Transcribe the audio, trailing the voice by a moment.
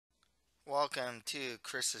Welcome to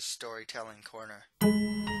Chris's Storytelling Corner.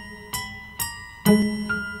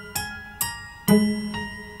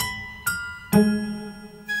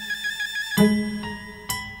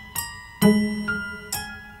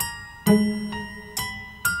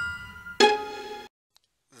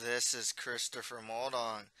 This is Christopher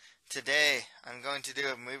Moldong. Today, I'm going to do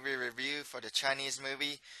a movie review for the Chinese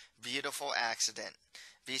movie Beautiful Accident.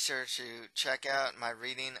 Be sure to check out my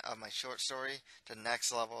reading of my short story, The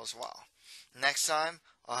Next Level, as well. Next time,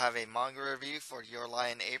 I'll have a manga review for Your Lie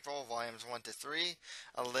in April, volumes 1 to 3,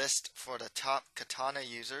 a list for the top katana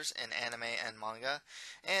users in anime and manga,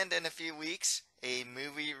 and in a few weeks, a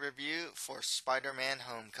movie review for Spider-Man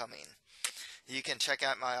Homecoming. You can check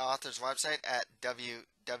out my author's website at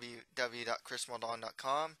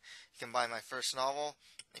www.chrismoldon.com. You can buy my first novel,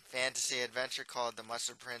 a fantasy adventure called The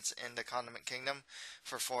Mustard Prince in the Condiment Kingdom,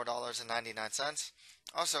 for $4.99.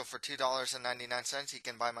 Also, for $2.99, you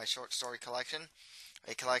can buy my short story collection,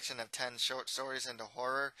 a collection of 10 short stories into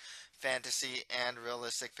horror, fantasy, and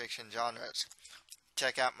realistic fiction genres.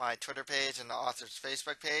 Check out my Twitter page and the author's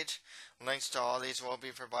Facebook page. Links to all these will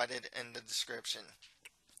be provided in the description.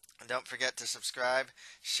 Don't forget to subscribe,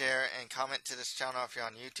 share, and comment to this channel if you're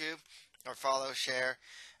on YouTube, or follow, share,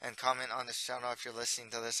 and comment on this channel if you're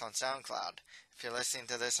listening to this on SoundCloud. If you're listening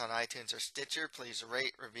to this on iTunes or Stitcher, please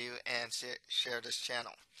rate, review, and share this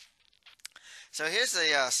channel. So here's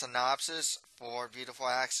the synopsis for Beautiful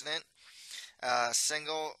Accident. A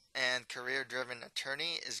single and career-driven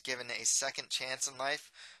attorney is given a second chance in life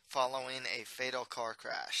following a fatal car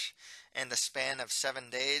crash. In the span of 7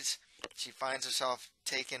 days, she finds herself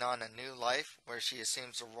taking on a new life where she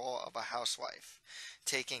assumes the role of a housewife,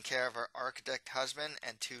 taking care of her architect husband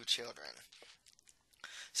and 2 children.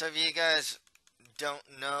 So if you guys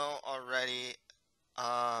don't know already,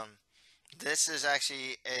 this is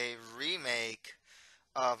actually a remake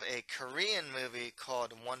of a Korean movie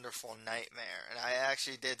called Wonderful Nightmare. And I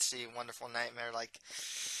actually did see Wonderful Nightmare like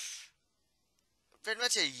pretty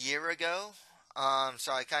much a year ago.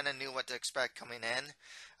 So I kind of knew what to expect coming in.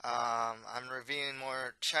 I'm reviewing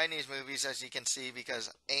more Chinese movies, as you can see,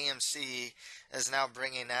 because AMC is now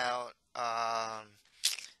bringing out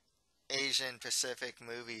Asian Pacific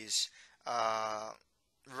movies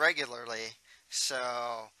regularly.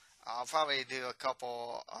 So I'll probably do a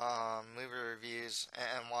couple movie reviews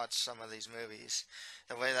and watch some of these movies.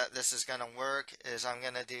 The way that this is going to work is I'm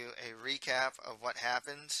going to do a recap of what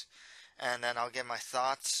happens, and then I'll give my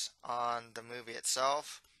thoughts on the movie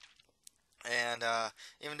itself, and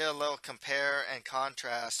even do a little compare and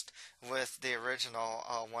contrast with the original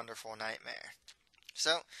Wonderful Nightmare.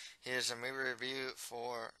 So here's a movie review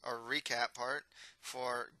for a recap part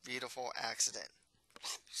for Beautiful Accident.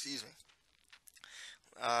 Excuse me.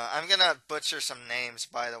 I'm gonna butcher some names,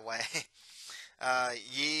 by the way.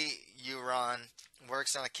 Yi Yuran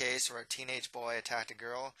works on a case where a teenage boy attacked a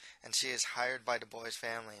girl, and she is hired by the boy's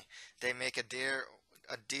family. They make a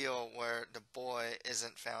deal where the boy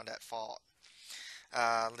isn't found at fault.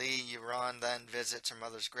 Lee Yuran then visits her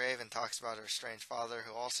mother's grave and talks about her estranged father,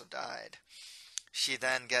 who also died. She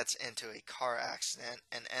then gets into a car accident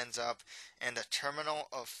and ends up in the Terminal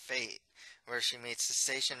of Fate, where she meets the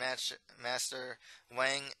station master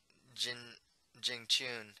Wang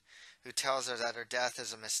Jingchun, who tells her that her death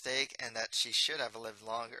is a mistake and that she should have lived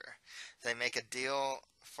longer. They make a deal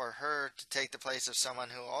for her to take the place of someone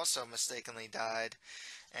who also mistakenly died,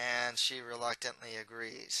 and she reluctantly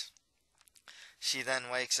agrees. She then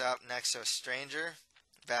wakes up next to a stranger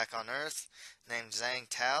back on Earth named Zhang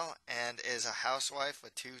Tao, and is a housewife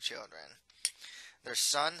with 2 children. Their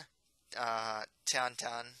son, Tian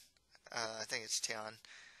Tan, I think it's Tian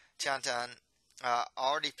Tan,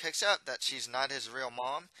 already picks up that she's not his real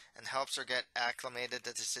mom and helps her get acclimated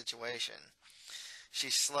to the situation. She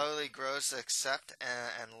slowly grows to accept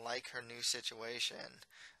and like her new situation.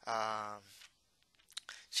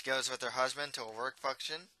 She goes with her husband to a work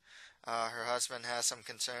function. Her husband has some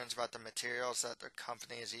concerns about the materials that their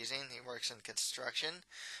company is using. He works in construction,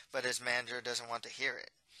 but his manager doesn't want to hear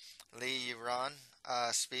it. Lee Yuran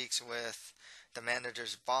speaks with the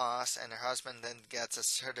manager's boss, and her husband then gets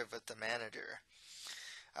assertive with the manager.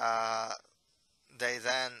 They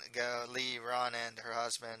then go, Lee Yuran and her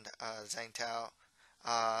husband, Zhang Tao,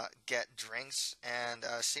 get drinks and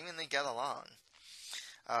seemingly get along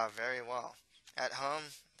very well. At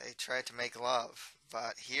home, they try to make love,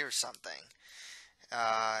 but here's something.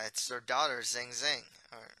 It's their daughter, Zing Zing.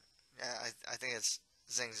 I think it's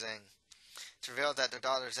Zing Zing. It's revealed that their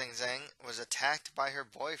daughter, Zing Zing, was attacked by her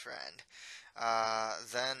boyfriend.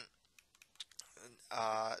 Then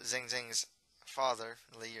Zing Zing's father,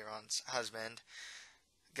 Li Yuran's husband,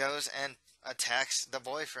 goes and attacks the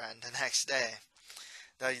boyfriend the next day.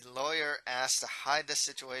 The lawyer asks to hide the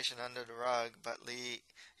situation under the rug, but Lee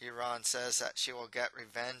Yuran says that she will get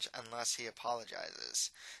revenge unless he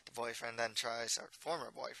apologizes. The boyfriend then tries, or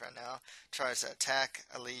former boyfriend now, tries to attack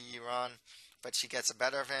Lee Yuran, but she gets the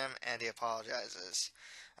better of him and he apologizes.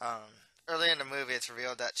 Early in the movie, it's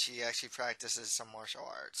revealed that she actually practices some martial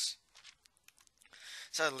arts.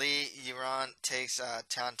 So Lee Yuran takes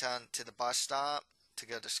Tantan to the bus stop to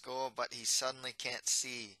go to school, but he suddenly can't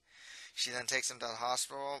see. She then takes him to the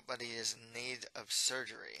hospital, but he is in need of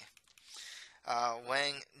surgery.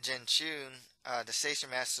 Wang Jinchun, the station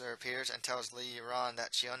master, appears and tells Li Yuran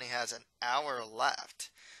that she only has an hour left.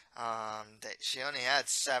 That she only had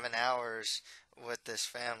 7 hours with this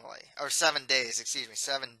family. Or 7 days,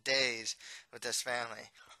 7 days with this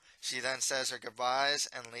family. She then says her goodbyes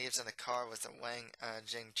and leaves in the car with Wang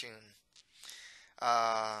Jinchun.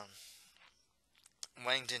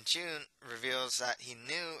 Wang Jinchun reveals that he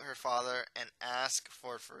knew her father and asks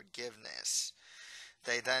for forgiveness.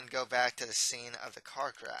 They then go back to the scene of the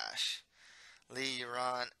car crash. Li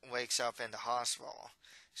Yuran wakes up in the hospital.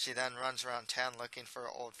 She then runs around town looking for her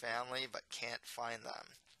old family, but can't find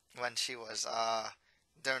them. When she was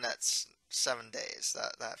during that 7 days,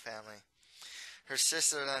 that family. Her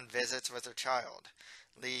sister then visits with her child.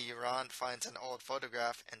 Li Yuran finds an old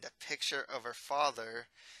photograph, and the picture of her father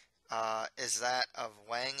is that of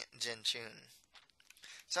Wang Jinchun.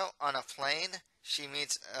 So, on a plane, she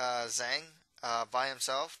meets Zhang by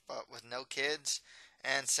himself, but with no kids,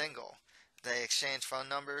 and single. They exchange phone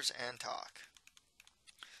numbers and talk.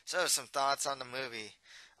 So, some thoughts on the movie.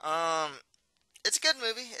 It's a good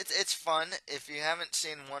movie. It's fun. If you haven't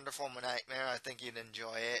seen Wonderful Nightmare, I think you'd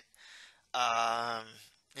enjoy it.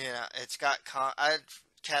 It's got I'd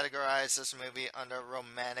categorize this movie under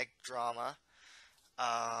romantic drama.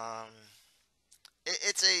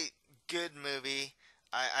 It's a good movie.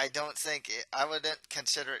 I don't think I wouldn't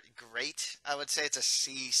consider it great. I would say it's a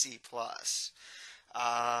C plus.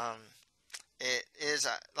 It is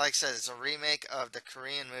like I said, it's a remake of the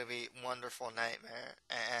Korean movie Wonderful Nightmare,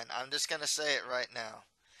 and I'm just gonna say it right now.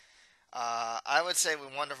 I would say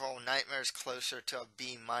Wonderful Nightmare is closer to a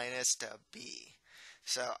B minus to a B.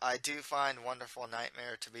 So I do find Wonderful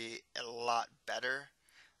Nightmare to be a lot better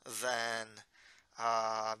than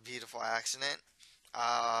Beautiful Accident.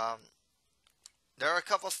 There are a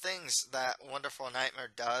couple things that Wonderful Nightmare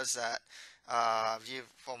does that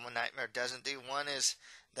Beautiful Nightmare doesn't do. One is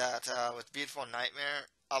that with Beautiful Nightmare,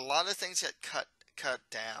 a lot of things get cut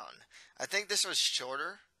down. I think this was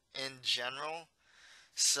shorter in general,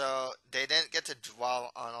 so they didn't get to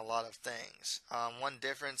dwell on a lot of things. One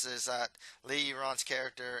difference is that Lee Yuran's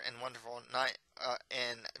character in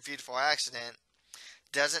in Beautiful Accident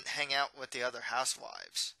doesn't hang out with the other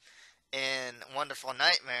housewives. In Wonderful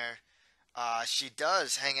Nightmare, she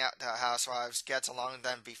does hang out with the housewives, gets along with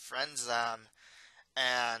them, befriends them,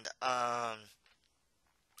 and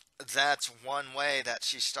that's one way that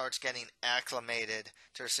she starts getting acclimated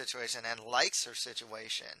to her situation and likes her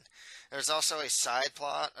situation. There's also a side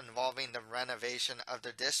plot involving the renovation of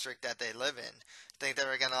the district that they live in. I think they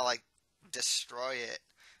were gonna destroy it,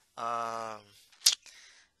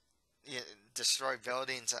 destroy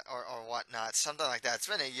buildings or whatnot, something like that. It's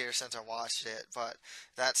been a year since I watched it, but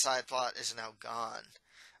that side plot is now gone.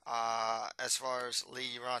 As far as Lee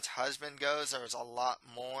Yuran's husband goes, there was a lot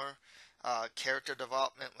more character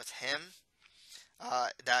development with him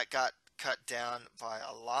that got cut down by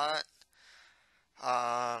a lot.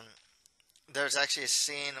 There's actually a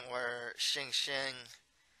scene where Xing,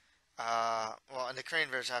 in the Korean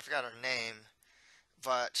version, I forgot her name,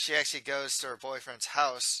 but she actually goes to her boyfriend's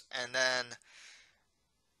house, and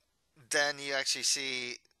then you actually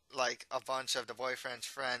see a bunch of the boyfriend's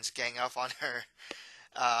friends gang up on her.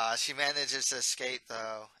 She manages to escape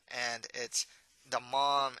though, and it's the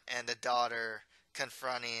mom and the daughter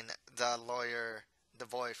confronting the lawyer, the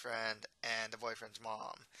boyfriend, and the boyfriend's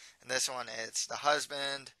mom. And this one, it's the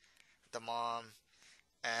husband, the mom,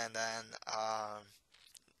 and then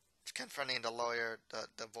confronting the lawyer,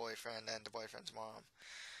 the boyfriend, and the boyfriend's mom.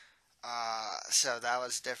 So that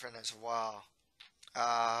was different as well.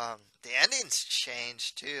 The endings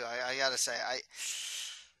changed too. I gotta say,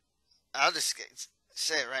 I'll just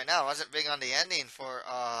say it right now. I wasn't big on the ending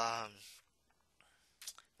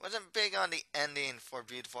for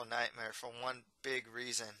Beautiful Nightmare for one big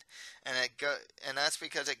reason, and that's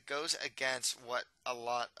because it goes against what a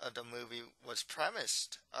lot of the movie was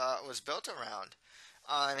was built around.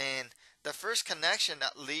 I mean, the first connection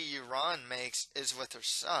that Lee Yuran makes is with the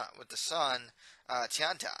son,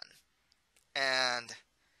 Tiantan, and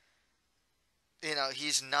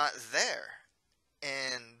he's not there.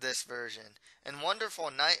 in this version. In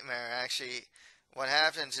Wonderful Nightmare, actually, what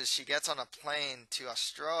happens is she gets on a plane to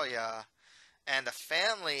Australia, and the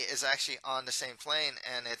family is actually on the same plane,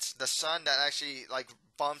 and it's the son that actually like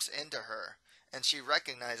bumps into her, and she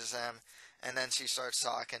recognizes him, and then she starts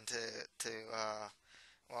talking to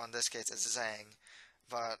well, in this case it's Zhang,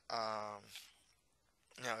 but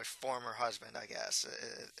his former husband, I guess.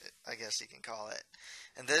 I guess you can call it.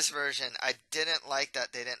 In this version, I didn't like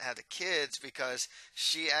that they didn't have the kids because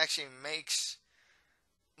she actually makes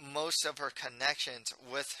most of her connections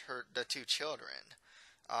with the two children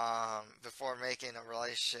before making a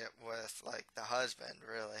relationship with like the husband,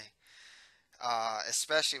 really,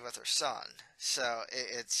 especially with her son. So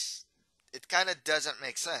it kind of doesn't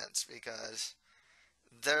make sense because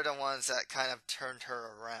they're the ones that kind of turned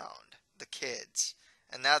her around, the kids.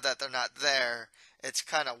 And now that they're not there, it's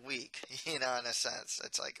kind of weak, in a sense.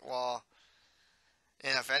 It's like, well,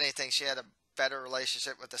 if anything, she had a better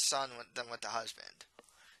relationship with the son than with the husband.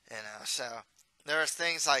 So there are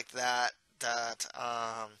things like that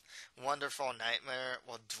Wonderful Nightmare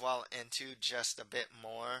will dwell into just a bit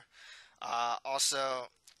more. Also,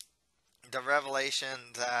 the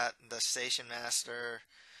revelation that the station master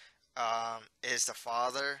is the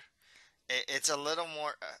father. It's a little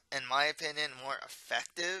more, in my opinion, more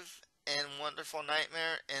effective in Wonderful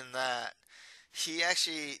Nightmare in that he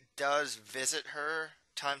actually does visit her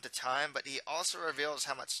time to time, but he also reveals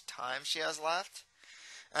how much time she has left.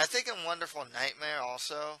 And I think in Wonderful Nightmare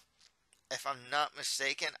also, if I'm not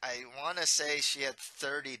mistaken, I want to say she had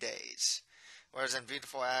 30 days. Whereas in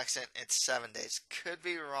Beautiful Accent, it's 7 days. Could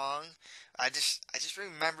be wrong. I just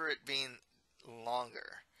remember it being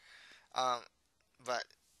longer. Um, but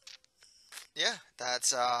yeah,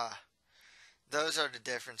 that's those are the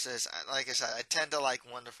differences. Like I said, I tend to like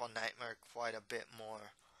Wonderful Nightmare quite a bit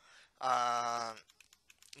more. Um,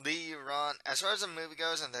 Lee Yuron, as far as the movie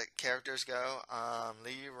goes and the characters go,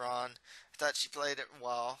 Lee Yuron, I thought she played it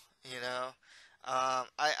well.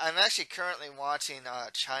 I'm actually currently watching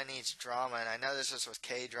Chinese drama, and I know this is with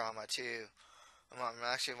K drama too. I'm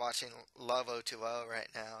actually watching Love 020 right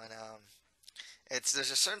now, and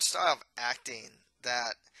there's a certain style of acting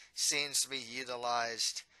that seems to be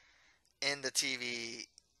utilized in the TV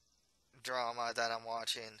drama that I'm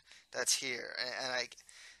watching that's here, and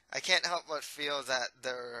I can't help but feel that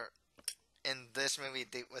they're in this movie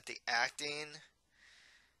with the acting.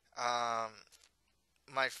 Um,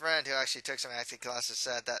 my friend who actually took some acting classes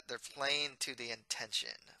said that they're playing to the intention.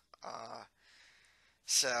 Uh,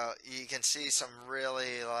 so you can see some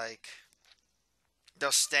really like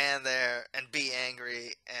they'll stand there and be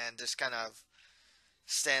angry and just kind of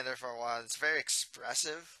stand there for a while. It's very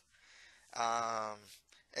expressive. Um,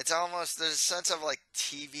 it's almost there's a sense of like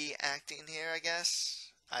TV acting here, I guess.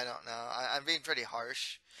 I don't know. I'm being pretty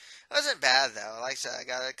harsh. It wasn't bad though. Like I said, I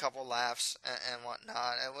got a couple laughs and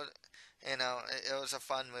whatnot. It was a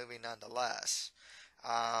fun movie nonetheless.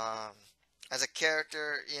 Um, as a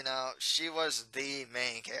character, she was the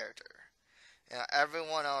main character.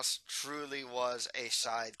 Everyone else truly was a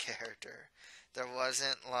side character. There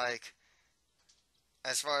wasn't like,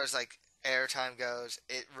 as far as like airtime goes,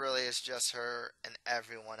 it really is just her and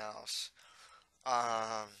everyone else.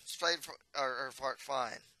 She played her part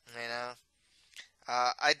fine, you know.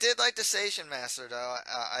 I did like the Station Master though.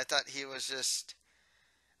 I thought he was just.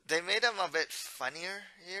 They made him a bit funnier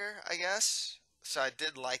here, I guess. So I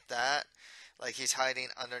did like that. Like he's hiding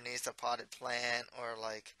underneath a potted plant, or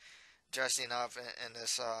like dressing up in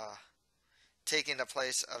this, taking the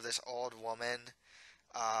place of this old woman.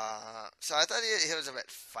 So I thought he was a bit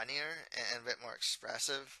funnier and a bit more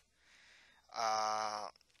expressive. Uh,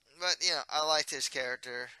 but I liked his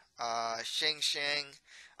character. Xing Xing.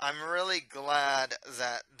 I'm really glad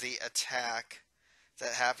that the attack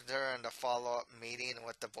that happened to her in the follow-up meeting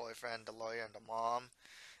with the boyfriend, the lawyer, and the mom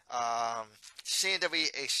seemed to be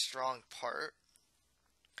a strong part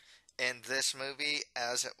in this movie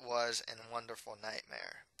as it was in Wonderful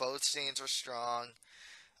Nightmare. Both scenes were strong.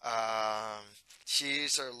 Um, she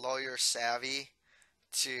used her lawyer savvy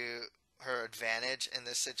to her advantage in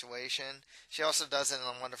this situation. She also does it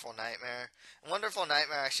in Wonderful Nightmare. In Wonderful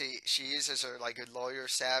Nightmare, actually, she uses her like lawyer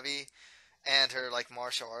savvy and her like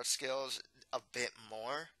martial arts skills a bit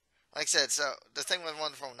more. Like I said, so the thing with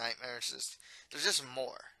Wonderful Nightmare is just there's just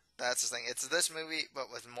more. That's the thing. It's this movie,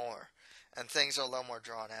 but with more, and things are a little more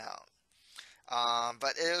drawn out.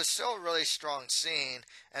 But it was still a really strong scene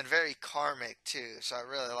and very karmic too. So I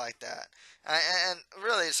really like that. And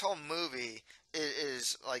really, this whole movie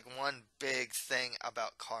is like one big thing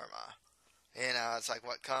about karma. It's like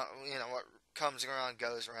what comes around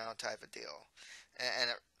goes around type of deal.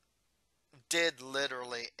 And it did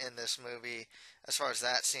literally in this movie. as far as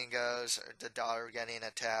that scene goes, or the daughter getting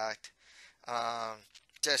attacked. Um,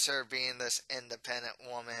 just her being this independent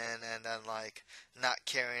woman and then like not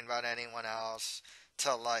caring about anyone else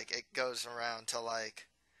till like it goes around to like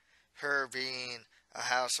her being a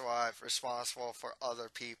housewife responsible for other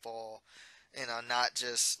people, not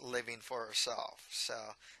just living for herself. So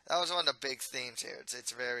that was one of the big themes here.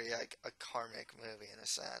 It's very like a karmic movie in a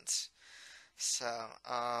sense. So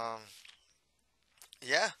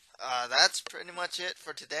yeah, that's pretty much it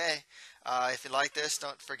for today. If you like this,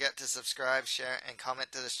 don't forget to subscribe, share, and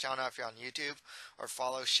comment to this channel if you're on YouTube, or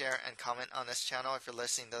follow, share, and comment on this channel if you're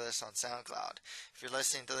listening to this on SoundCloud. If you're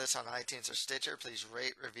listening to this on iTunes or Stitcher, please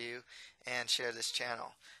rate, review, and share this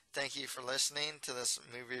channel. Thank you for listening to this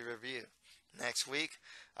movie review. Next week,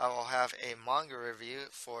 I will have a manga review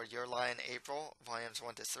for Your Lie in April, volumes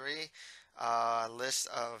 1 to 3, list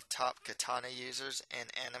of top katana users in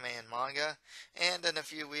anime and manga, and in a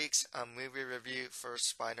few weeks, a movie review for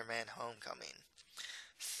Spider-Man Homecoming.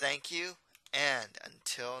 Thank you, and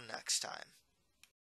until next time.